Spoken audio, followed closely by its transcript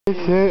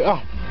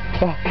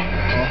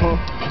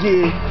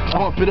Yeah,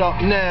 bump it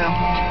up now.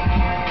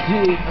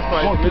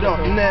 Yeah, bump it up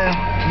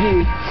now.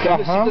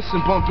 Yeah,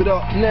 listen, bump it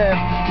up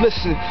now.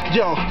 Listen,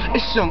 yo,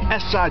 it's young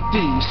SID,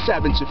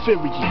 savage and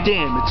fury,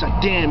 damn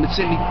it's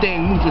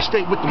anything moving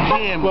straight with the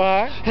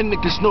hammer. And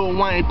niggas know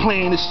I ain't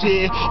playing this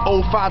year.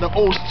 05 to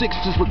 06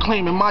 is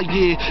reclaiming my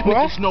year.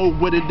 Niggas know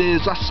what it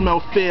is, I smell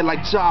fear like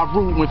Ja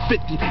Rule and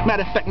 50.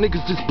 Matter of fact,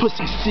 niggas just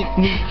pussy seek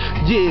me.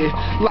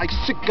 Yeah, like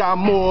sick got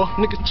more.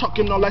 Niggas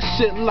talking all that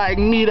shit like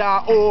me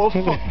that or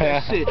fuck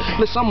that shit.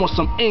 Listen, I'm on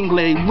some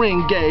Inglay,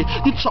 ring gay.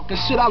 You talking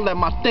shit, I let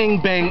my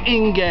thing bang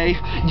Ingay.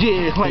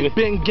 Yeah, like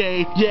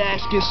Bengay, your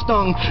ass get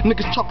stung.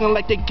 Niggas talking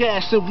like they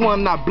gas and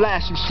one, I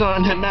blast you,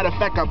 son. And matter of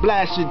fact, I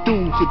blast you,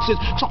 dude, for just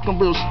talking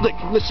real slick.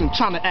 Listen,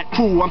 trying to act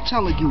cool, I'm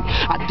telling you.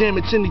 I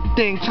damage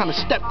anything trying to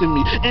step to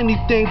me.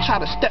 Anything try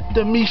to step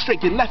to me,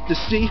 straight get left to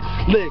see.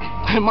 Lick,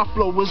 and my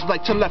flow is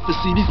like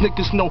telepathy. These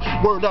niggas know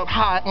word up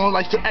high on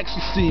like the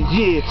ecstasy.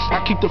 Yeah,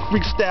 I keep the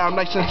freestyle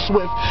nice and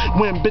swift.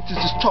 When bitches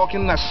is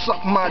talking, I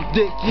suck my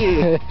dick.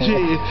 Yeah,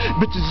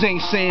 yeah, bitches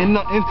ain't saying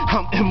nothing.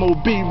 I'm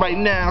MOB right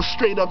now,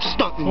 straight up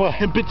stunting.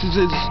 And bitches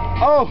is,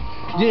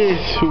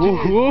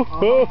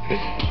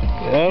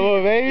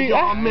 baby. Yo,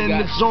 I'm in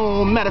the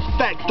zone. Matter of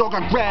fact, dog,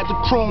 I grabbed the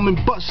chrome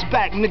and bust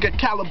back, nigga,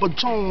 caliber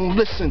Jones.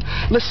 Listen,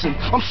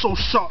 I'm so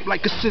sharp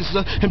like a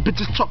scissor, and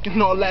bitches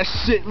talking all that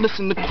shit.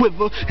 Listen to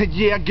quiver, and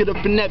yeah, I get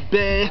up in that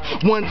bed,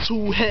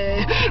 1-2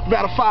 head,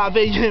 about 5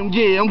 a.m.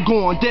 Yeah, I'm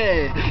going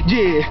dead.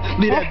 Yeah,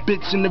 leave that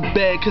bitch in the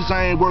bed, cause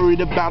I ain't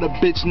worried about a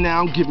bitch now.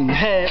 I'm giving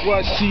head,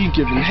 what she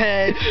giving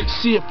head.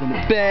 She up in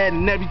the bed,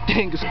 and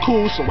everything is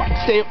cool, so I can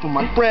stay up for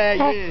my bread.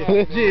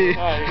 Yeah,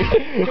 yeah.